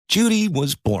Judy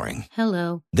was boring.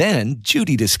 Hello. Then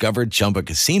Judy discovered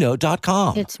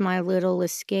ChumbaCasino.com. It's my little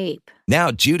escape. Now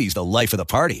Judy's the life of the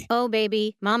party. Oh,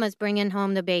 baby, mama's bringing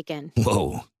home the bacon.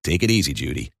 Whoa, take it easy,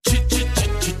 Judy.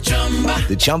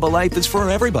 The Chumba life is for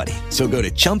everybody. So go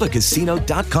to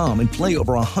ChumbaCasino.com and play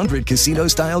over 100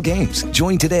 casino-style games.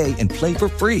 Join today and play for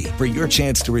free for your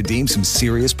chance to redeem some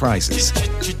serious prizes.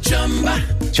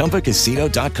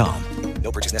 ChumbaCasino.com.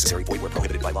 No purchase necessary. Void where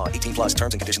prohibited by law. 18 plus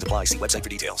terms and conditions apply. See website for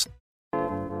details.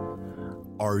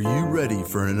 Are you ready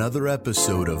for another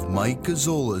episode of Mike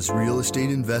Gazzola's Real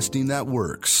Estate Investing That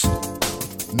Works?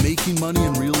 Making money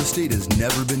in real estate has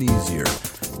never been easier.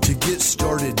 To get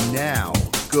started now,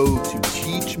 go to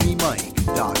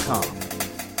teachmemike.com.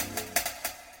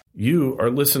 You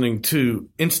are listening to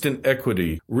Instant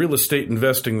Equity, Real Estate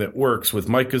Investing That Works with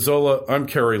Mike Gazzola. I'm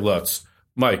Kerry Lutz.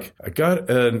 Mike, I got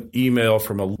an email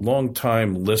from a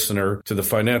longtime listener to the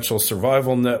Financial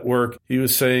Survival Network. He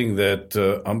was saying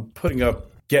that I'm putting up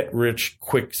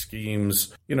get-rich-quick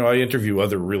schemes. You know, I interview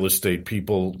other real estate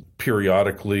people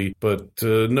periodically, but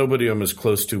nobody I'm as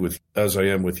close to as I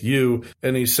am with you.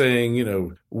 And he's saying, you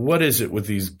know, what is it with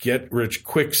these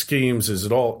get-rich-quick schemes? Is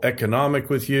it all economic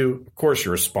with you? Of course,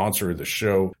 you're a sponsor of the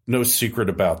show. No secret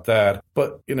about that.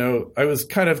 But, you know, I was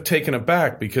kind of taken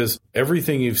aback because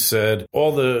everything you've said,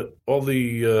 all the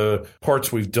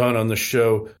parts we've done on the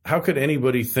show, how could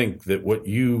anybody think that what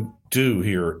you do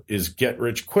here is get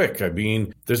rich quick? I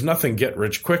mean, there's nothing get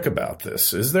rich quick about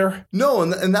this, is there? No,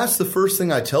 and that's the first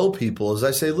thing I tell people is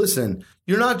I say, listen,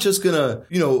 you're not just going to,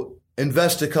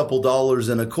 invest a couple dollars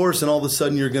in a course and all of a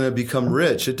sudden you're going to become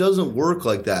rich. It doesn't work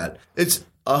like that. It's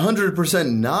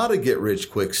 100% not a get rich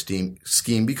quick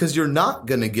scheme because you're not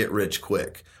going to get rich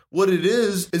quick. What it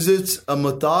is it's a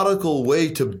methodical way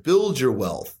to build your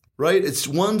wealth, right? It's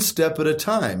one step at a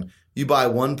time. You buy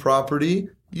one property,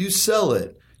 you sell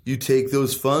it. You take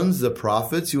those funds, the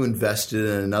profits, you invest it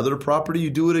in another property, you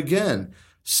do it again.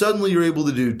 Suddenly you're able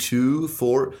to do 2,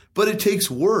 4, but it takes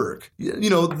work.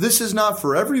 This is not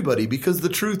for everybody because the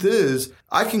truth is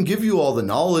I can give you all the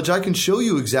knowledge. I can show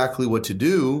you exactly what to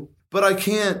do, but I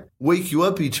can't wake you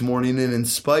up each morning and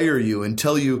inspire you and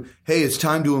tell you, hey, it's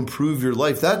time to improve your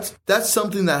life. That's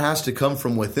something that has to come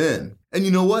from within. And you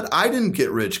know what? I didn't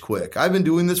get rich quick. I've been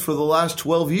doing this for the last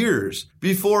 12 years.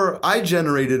 Before I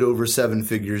generated over 7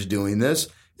 figures doing this,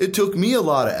 it took me a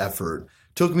lot of effort,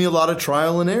 took me a lot of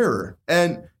trial and error.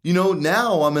 And,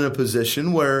 now I'm in a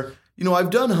position where,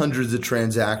 I've done hundreds of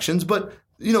transactions, but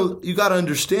you got to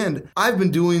understand, I've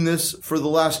been doing this for the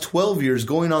last 12 years,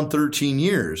 going on 13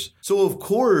 years. So of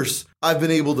course, I've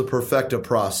been able to perfect a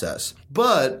process,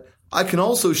 but I can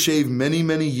also shave many,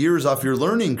 many years off your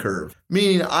learning curve,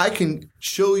 meaning I can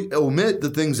omit the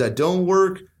things that don't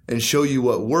work and show you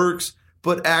what works,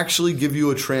 but actually give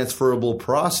you a transferable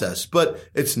process. But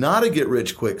it's not a get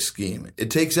rich quick scheme. It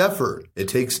takes effort. It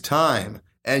takes time.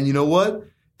 And you know what?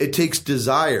 It takes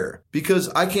desire because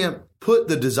I can't put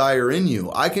the desire in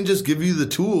you. I can just give you the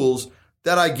tools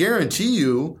that I guarantee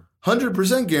you,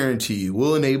 100% guarantee you,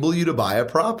 will enable you to buy a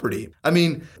property. I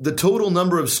mean, the total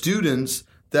number of students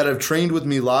that have trained with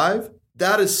me live,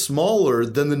 that is smaller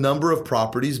than the number of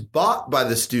properties bought by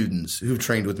the students who've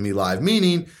trained with me live.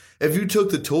 Meaning, if you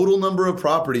took the total number of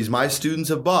properties my students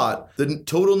have bought, the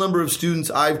total number of students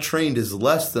I've trained is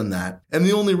less than that. And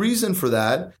the only reason for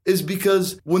that is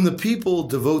because when the people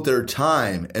devote their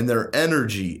time and their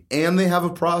energy and they have a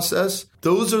process,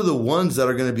 those are the ones that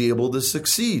are going to be able to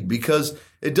succeed because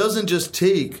it doesn't just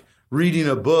take reading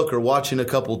a book or watching a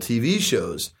couple TV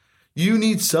shows. You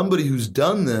need somebody who's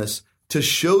done this to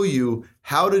show you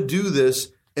how to do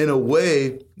this in a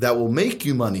way that will make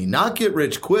you money, not get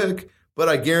rich quick, but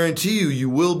I guarantee you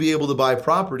will be able to buy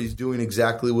properties doing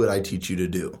exactly what I teach you to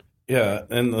do. Yeah,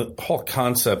 and the whole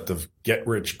concept of get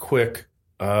rich quick,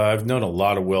 I've known a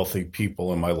lot of wealthy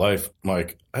people in my life,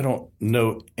 Mike. I don't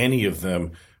know any of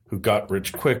them who got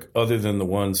rich quick other than the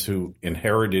ones who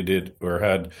inherited it or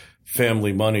had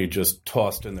family money just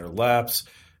tossed in their laps.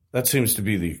 That seems to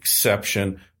be the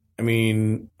exception. I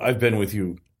mean, I've been with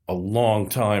you a long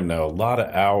time now, a lot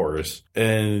of hours,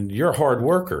 and you're a hard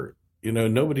worker.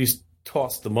 Nobody's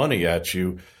tossed the money at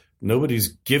you. Nobody's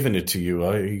given it to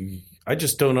you. I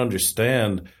just don't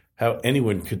understand how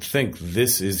anyone could think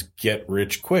this is get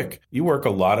rich quick. You work a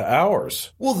lot of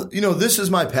hours. Well, this is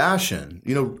my passion.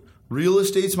 Real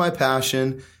estate's my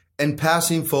passion, and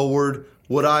passing forward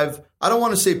what I don't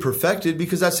want to say perfected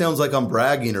because that sounds like I'm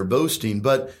bragging or boasting,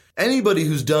 but anybody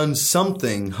who's done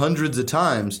something hundreds of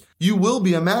times, you will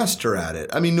be a master at it.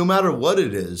 I mean, no matter what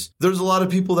it is. There's a lot of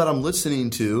people that I'm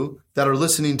listening to that are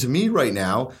listening to me right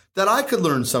now that I could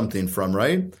learn something from,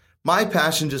 right? My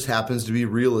passion just happens to be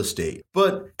real estate.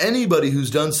 But anybody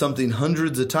who's done something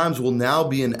hundreds of times will now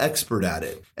be an expert at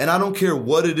it. And I don't care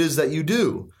what it is that you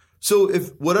do. So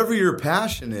if whatever your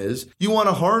passion is, you want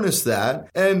to harness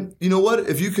that. And you know what?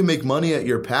 If you can make money at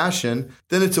your passion,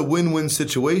 then it's a win-win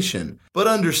situation. But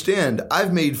understand,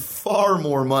 I've made far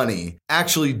more money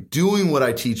actually doing what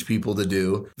I teach people to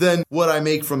do than what I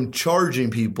make from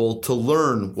charging people to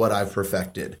learn what I've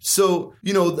perfected. So,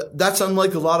 that's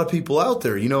unlike a lot of people out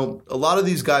there. A lot of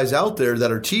these guys out there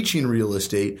that are teaching real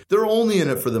estate, they're only in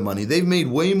it for the money. They've made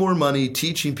way more money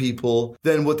teaching people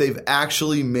than what they've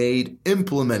actually made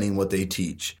implementing what they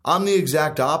teach. I'm the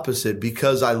exact opposite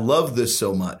because I love this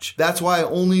so much. That's why I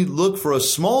only look for a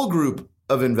small group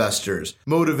of investors,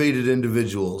 motivated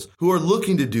individuals who are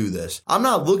looking to do this. I'm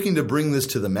not looking to bring this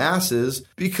to the masses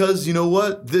because you know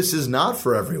what? This is not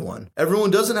for everyone.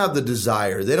 Everyone doesn't have the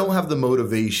desire. They don't have the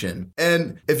motivation.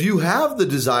 And if you have the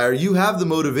desire, you have the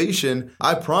motivation,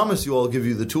 I promise you I'll give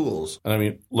you the tools. And I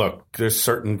mean, look, there's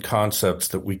certain concepts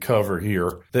that we cover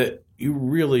here that you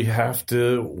really have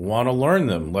to want to learn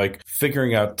them, like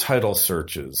figuring out title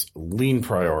searches, lien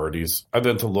priorities. I've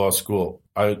been to law school.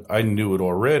 I knew it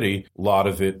already. A lot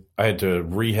of it, I had to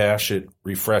rehash it,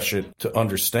 refresh it to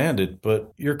understand it.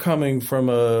 But you're coming from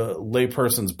a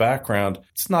layperson's background.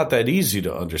 It's not that easy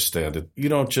to understand it. You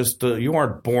don't just, you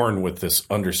aren't born with this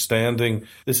understanding.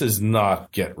 This is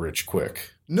not get rich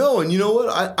quick. No, and you know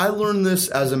what? I learned this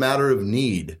as a matter of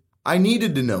need. I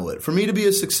needed to know it. For me to be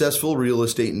a successful real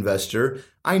estate investor,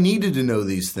 I needed to know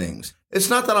these things. It's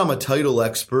not that I'm a title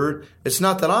expert. It's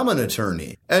not that I'm an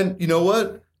attorney. And you know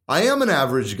what? I am an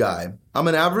average guy. I'm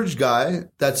an average guy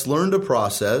that's learned a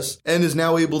process and is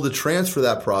now able to transfer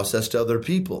that process to other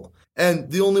people.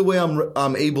 And the only way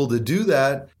I'm able to do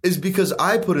that is because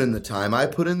I put in the time, I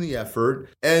put in the effort.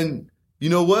 And you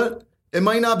know what? It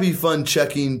might not be fun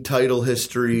checking title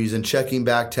histories and checking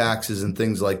back taxes and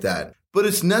things like that, but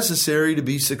it's necessary to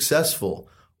be successful.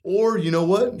 Or you know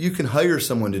what? You can hire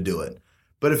someone to do it.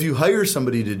 But if you hire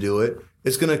somebody to do it,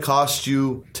 it's going to cost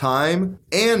you time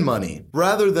and money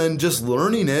rather than just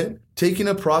learning it, taking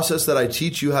a process that I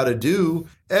teach you how to do.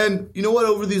 And you know what?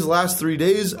 Over these last 3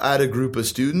 days, I had a group of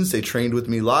students. They trained with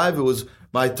me live. It was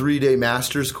my 3-day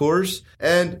master's course.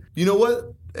 And you know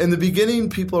what? In the beginning,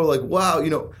 people are like, wow,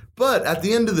 but at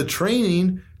the end of the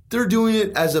training, they're doing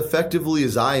it as effectively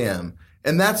as I am.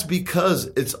 And that's because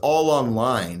it's all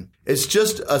online. It's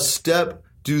just a step.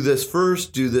 Do this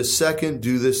first, do this second,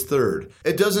 do this third.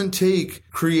 It doesn't take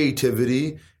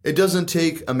creativity. It doesn't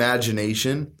take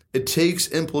imagination. It takes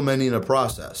implementing a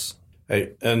process.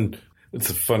 Hey, and it's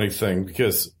a funny thing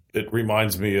because it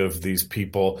reminds me of these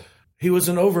people. He was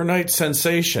an overnight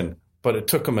sensation, but it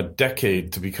took him a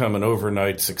decade to become an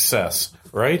overnight success,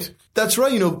 right? That's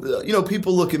right.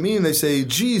 People look at me and they say,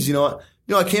 geez,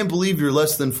 I can't believe you're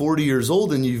less than 40 years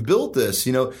old and you've built this.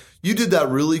 You did that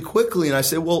really quickly. And I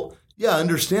say, well, yeah, I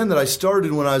understand that I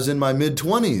started when I was in my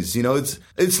mid-20s.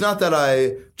 It's not that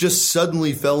I just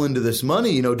suddenly fell into this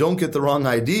money. Don't get the wrong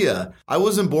idea. I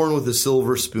wasn't born with a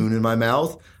silver spoon in my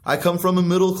mouth. I come from a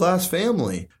middle-class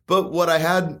family. But what I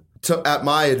had at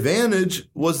my advantage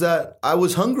was that I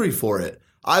was hungry for it.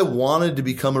 I wanted to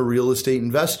become a real estate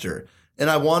investor.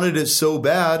 And I wanted it so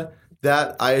bad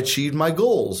that I achieved my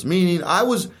goals. Meaning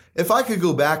if I could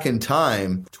go back in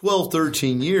time 12,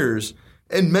 13 years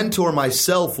and mentor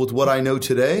myself with what I know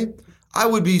today, I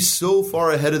would be so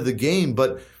far ahead of the game.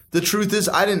 But the truth is,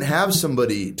 I didn't have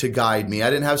somebody to guide me. I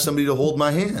didn't have somebody to hold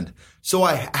my hand. So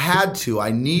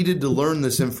I needed to learn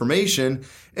this information,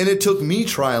 and it took me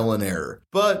trial and error.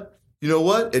 But you know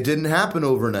what? It didn't happen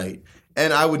overnight.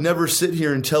 And I would never sit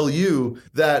here and tell you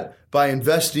that by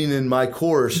investing in my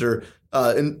course or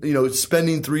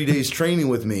spending 3 days training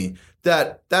with me,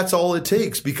 that's all it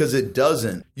takes, because it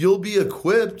doesn't. You'll be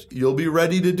equipped, you'll be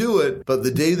ready to do it, but the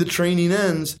day the training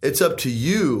ends, it's up to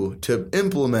you to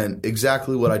implement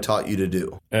exactly what I taught you to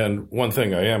do. And one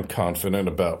thing I am confident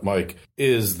about, Mike,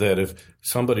 is that if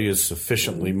somebody is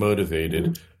sufficiently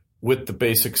motivated with the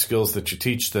basic skills that you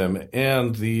teach them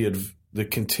and the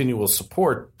continual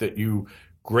support that you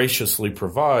graciously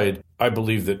provide, I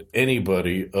believe that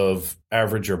anybody of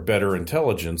average or better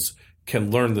intelligence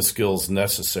can learn the skills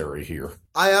necessary here.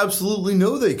 I absolutely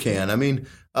know they can. I mean,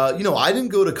 I didn't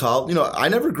go to college. I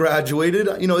never graduated.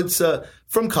 It's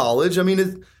from college. I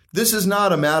mean, this is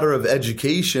not a matter of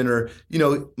education or,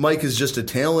 Mike is just a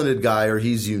talented guy or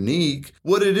he's unique.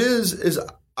 What it is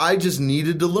I just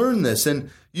needed to learn this.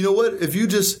 And you know what? If you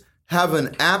just have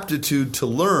an aptitude to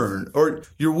learn, or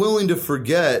you're willing to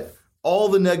forget all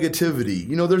the negativity,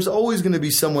 there's always going to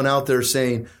be someone out there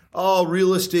saying, oh,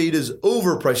 real estate is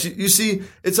overpriced. You see,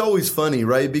 it's always funny,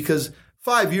 right? Because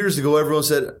 5 years ago, everyone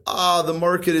said, the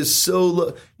market is so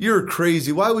low. You're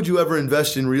crazy. Why would you ever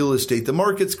invest in real estate? The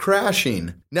market's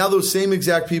crashing. Now those same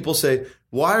exact people say,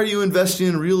 why are you investing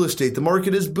in real estate? The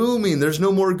market is booming. There's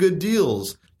no more good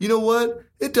deals. You know what?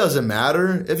 It doesn't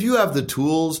matter. If you have the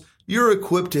tools, you're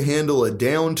equipped to handle a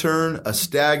downturn, a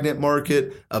stagnant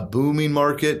market, a booming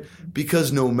market,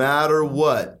 because no matter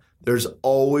what, there's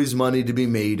always money to be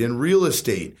made in real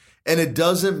estate. And it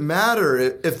doesn't matter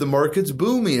if the market's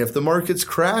booming, if the market's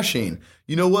crashing.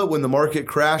 You know what? When the market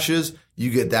crashes, you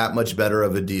get that much better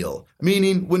of a deal.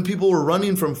 Meaning when people were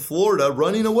running from Florida,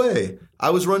 running away,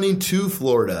 I was running to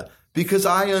Florida because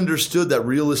I understood that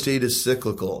real estate is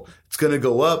cyclical. It's going to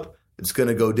go up. It's going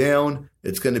to go down.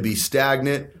 It's going to be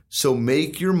stagnant. So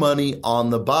make your money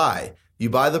on the buy. You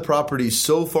buy the property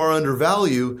so far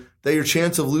undervalued that your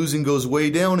chance of losing goes way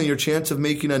down and your chance of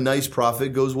making a nice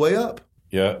profit goes way up.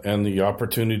 Yeah, and the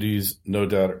opportunities, no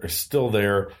doubt, are still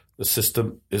there. The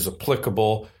system is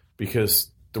applicable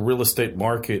because the real estate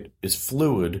market is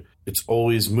fluid. It's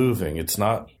always moving. It's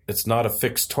not a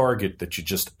fixed target that you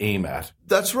just aim at.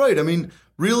 That's right. I mean,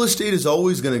 real estate is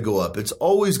always going to go up. It's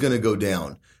always going to go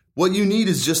down. What you need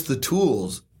is just the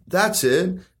tools. That's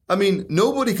it. I mean,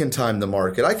 nobody can time the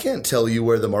market. I can't tell you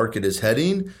where the market is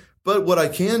heading. But what I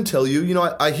can tell you,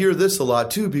 I hear this a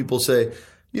lot too. People say,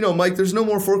 Mike, there's no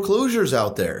more foreclosures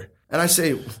out there. And I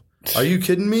say, are you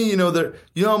kidding me? You know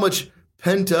how much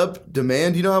pent up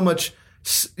demand, you know how much,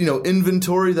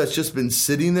 inventory that's just been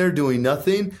sitting there doing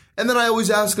nothing. And then I always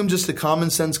ask them just a common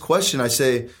sense question. I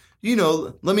say,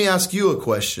 let me ask you a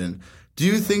question. Do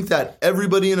you think that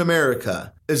everybody in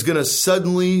America is going to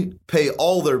suddenly pay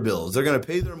all their bills? They're going to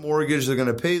pay their mortgage. They're going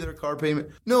to pay their car payment.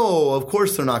 No, of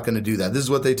course they're not going to do that. This is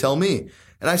what they tell me.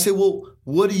 And I say, well,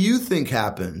 what do you think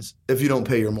happens if you don't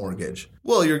pay your mortgage?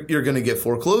 Well, you're going to get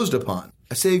foreclosed upon.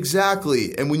 I say,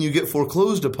 exactly. And when you get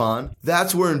foreclosed upon,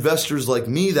 that's where investors like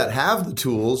me that have the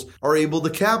tools are able to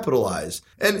capitalize.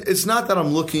 And it's not that I'm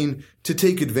looking to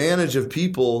take advantage of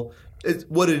people.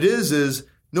 What it is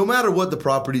no matter what, the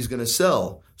property is going to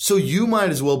sell. So you might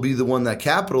as well be the one that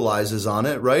capitalizes on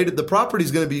it, right? The property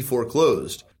is going to be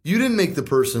foreclosed. You didn't make the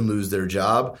person lose their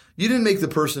job. You didn't make the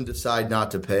person decide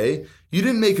not to pay. You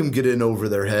didn't make them get in over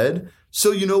their head.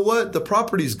 So you know what? The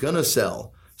property's going to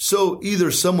sell. So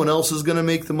either someone else is going to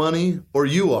make the money or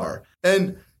you are.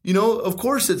 And, of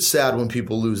course it's sad when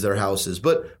people lose their houses,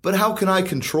 but how can I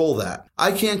control that?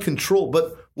 I can't control,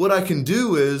 but what I can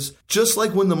do is, just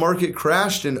like when the market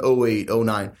crashed in 08,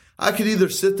 09, I could either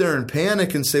sit there and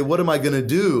panic and say, what am I going to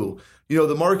do?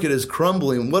 The market is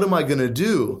crumbling. What am I going to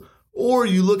do? Or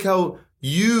you look how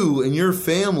you and your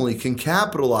family can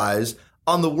capitalize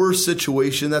on the worst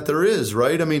situation that there is,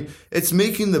 right? I mean, it's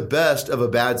making the best of a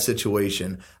bad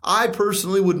situation. I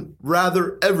personally would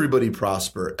rather everybody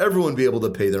prosper, everyone be able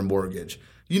to pay their mortgage.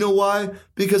 You know why?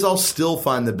 Because I'll still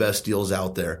find the best deals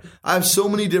out there. I have so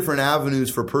many different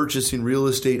avenues for purchasing real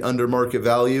estate under market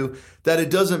value that it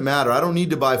doesn't matter. I don't need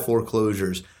to buy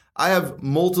foreclosures. I have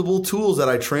multiple tools that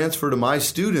I transfer to my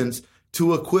students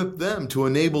to equip them, to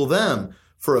enable them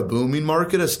for a booming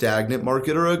market, a stagnant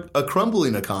market, or a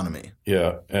crumbling economy.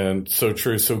 Yeah, and so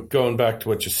true. So going back to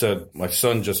what you said, my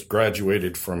son just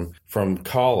graduated from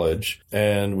college,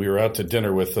 and we were out to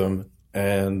dinner with him.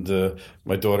 And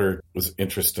my daughter was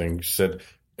interesting. She said,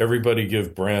 everybody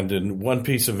give Brandon one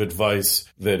piece of advice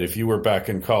that if you were back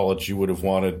in college, you would have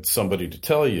wanted somebody to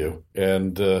tell you.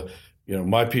 And,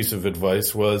 my piece of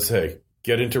advice was, hey,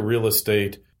 get into real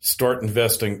estate, start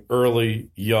investing early,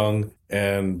 young,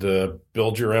 and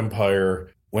build your empire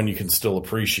when you can still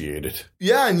appreciate it.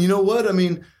 Yeah. And you know what? I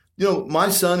mean, my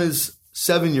son is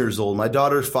 7 years old. My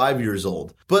daughter's 5 years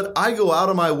old. But I go out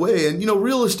of my way and,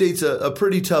 real estate's a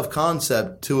pretty tough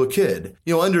concept to a kid.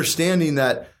 Understanding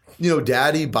that,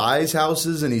 daddy buys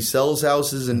houses and he sells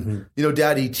houses and,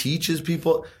 daddy teaches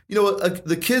people.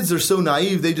 The kids are so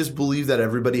naive. They just believe that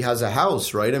everybody has a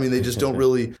house, right? I mean, they just don't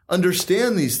really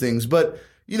understand these things. But,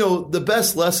 the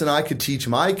best lesson I could teach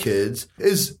my kids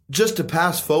is just to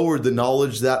pass forward the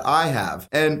knowledge that I have.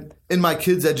 And in my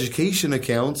kids' education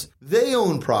accounts, they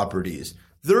own properties.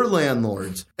 They're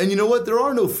landlords. And you know what? There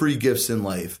are no free gifts in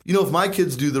life. If my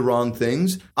kids do the wrong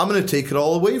things, I'm going to take it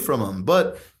all away from them.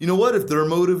 But you know what? If they're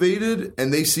motivated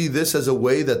and they see this as a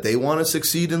way that they want to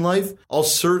succeed in life, I'll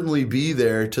certainly be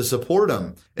there to support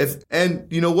them.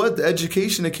 And you know what? The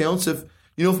education accounts, if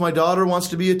my daughter wants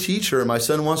to be a teacher and my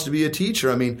son wants to be a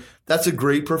teacher, I mean, that's a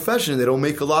great profession. They don't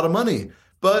make a lot of money.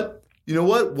 But you know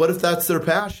what? What if that's their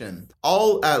passion?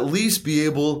 I'll at least be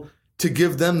able to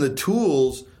give them the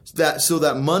tools so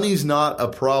that money's not a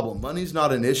problem. Money's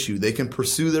not an issue. They can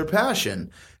pursue their passion.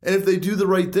 And if they do the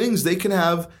right things, they can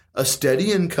have a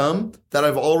steady income that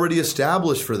I've already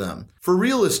established for them for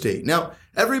real estate. Now,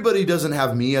 everybody doesn't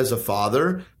have me as a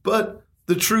father, but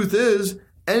the truth is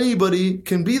anybody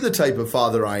can be the type of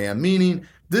father I am, meaning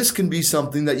this can be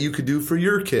something that you could do for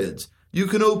your kids. You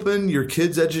can open your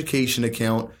kid's education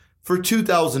account for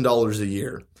 $2,000 a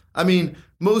year. I mean,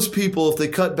 most people, if they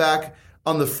cut back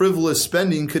on the frivolous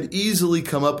spending, could easily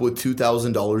come up with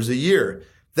 $2,000 a year.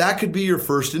 That could be your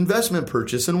first investment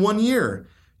purchase in 1 year.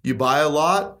 You buy a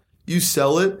lot, you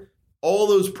sell it, all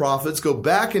those profits go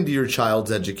back into your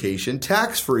child's education,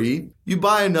 tax-free. You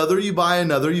buy another, you buy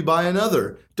another, you buy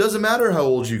another. Doesn't matter how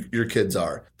old your kids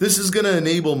are. This is going to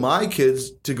enable my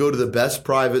kids to go to the best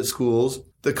private schools,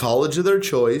 the college of their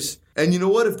choice. And you know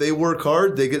what? If they work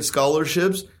hard, they get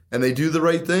scholarships, and they do the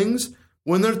right things,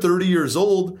 when they're 30 years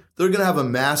old, they're going to have a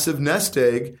massive nest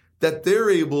egg that they're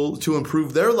able to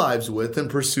improve their lives with and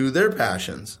pursue their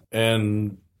passions.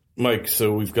 And Mike,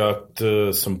 so we've got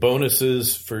some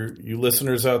bonuses for you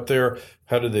listeners out there.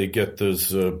 How do they get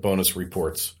those bonus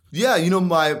reports? Yeah,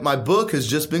 my book has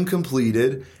just been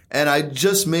completed, and I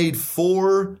just made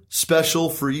 4 special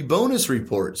free bonus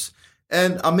reports.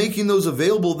 And I'm making those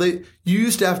available. You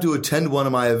used to have to attend one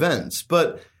of my events,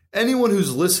 but anyone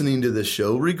who's listening to this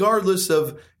show, regardless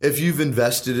of if you've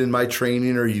invested in my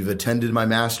training or you've attended my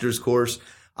master's course,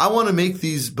 I want to make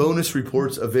these bonus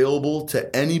reports available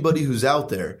to anybody who's out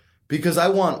there because I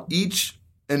want each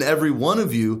and every one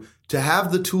of you to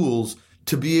have the tools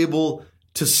to be able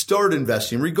to start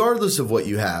investing, regardless of what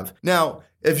you have. Now,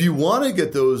 if you want to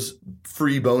get those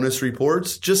free bonus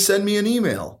reports, just send me an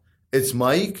email. It's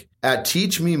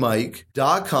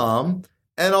mike@teachmemike.com,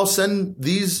 and I'll send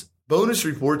these bonus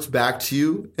reports back to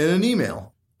you in an email.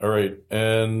 All right.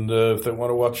 And if they want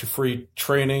to watch your free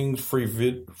training, free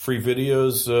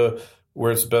videos,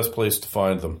 where's the best place to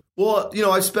find them? Well,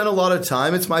 I spend a lot of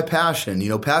time. It's my passion.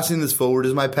 Passing this forward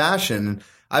is my passion.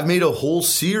 I've made a whole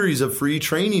series of free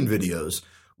training videos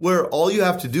where all you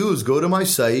have to do is go to my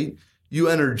site, you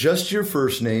enter just your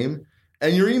first name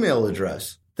and your email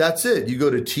address. That's it. You go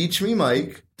to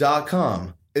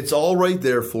teachmemike.com. It's all right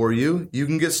there for you. You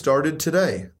can get started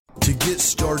today. To get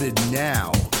started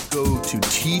now, go to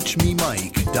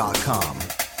teachmemike.com.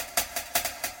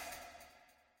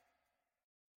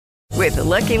 With the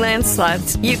Lucky Land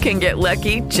Slots, you can get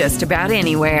lucky just about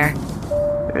anywhere.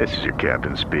 This is your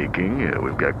captain speaking.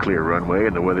 We've got clear runway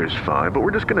and the weather's fine, but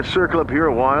we're just going to circle up here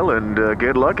a while and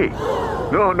get lucky.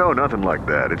 No, nothing like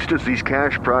that. It's just these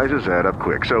cash prizes add up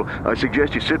quick. So I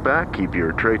suggest you sit back, keep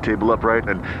your tray table upright,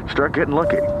 and start getting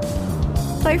lucky.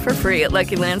 Play for free at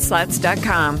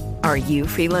LuckyLandSlots.com. Are you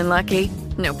feeling lucky?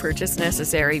 No purchase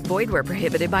necessary. Void where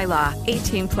prohibited by law.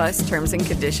 18+ terms and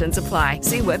conditions apply.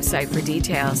 See website for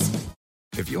details.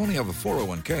 If you only have a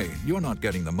 401k, you're not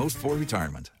getting the most for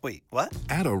retirement. Wait, what?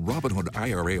 Add a Robinhood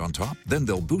IRA on top, then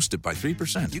they'll boost it by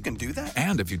 3%. You can do that?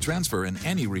 And if you transfer in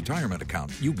any retirement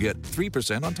account, you get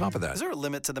 3% on top of that. Is there a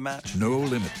limit to the match? No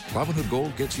limit. Robinhood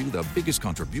Gold gets you the biggest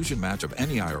contribution match of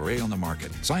any IRA on the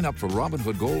market. Sign up for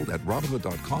Robinhood Gold at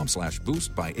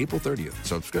Robinhood.com/boost by April 30th.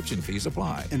 Subscription fees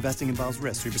apply. Investing involves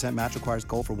risk. 3% match requires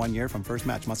gold for 1 year from first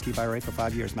match. Must keep IRA for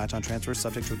 5 years. Match on transfers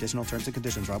subject to additional terms and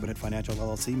conditions. Robinhood Financial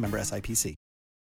LLC, member SIPC.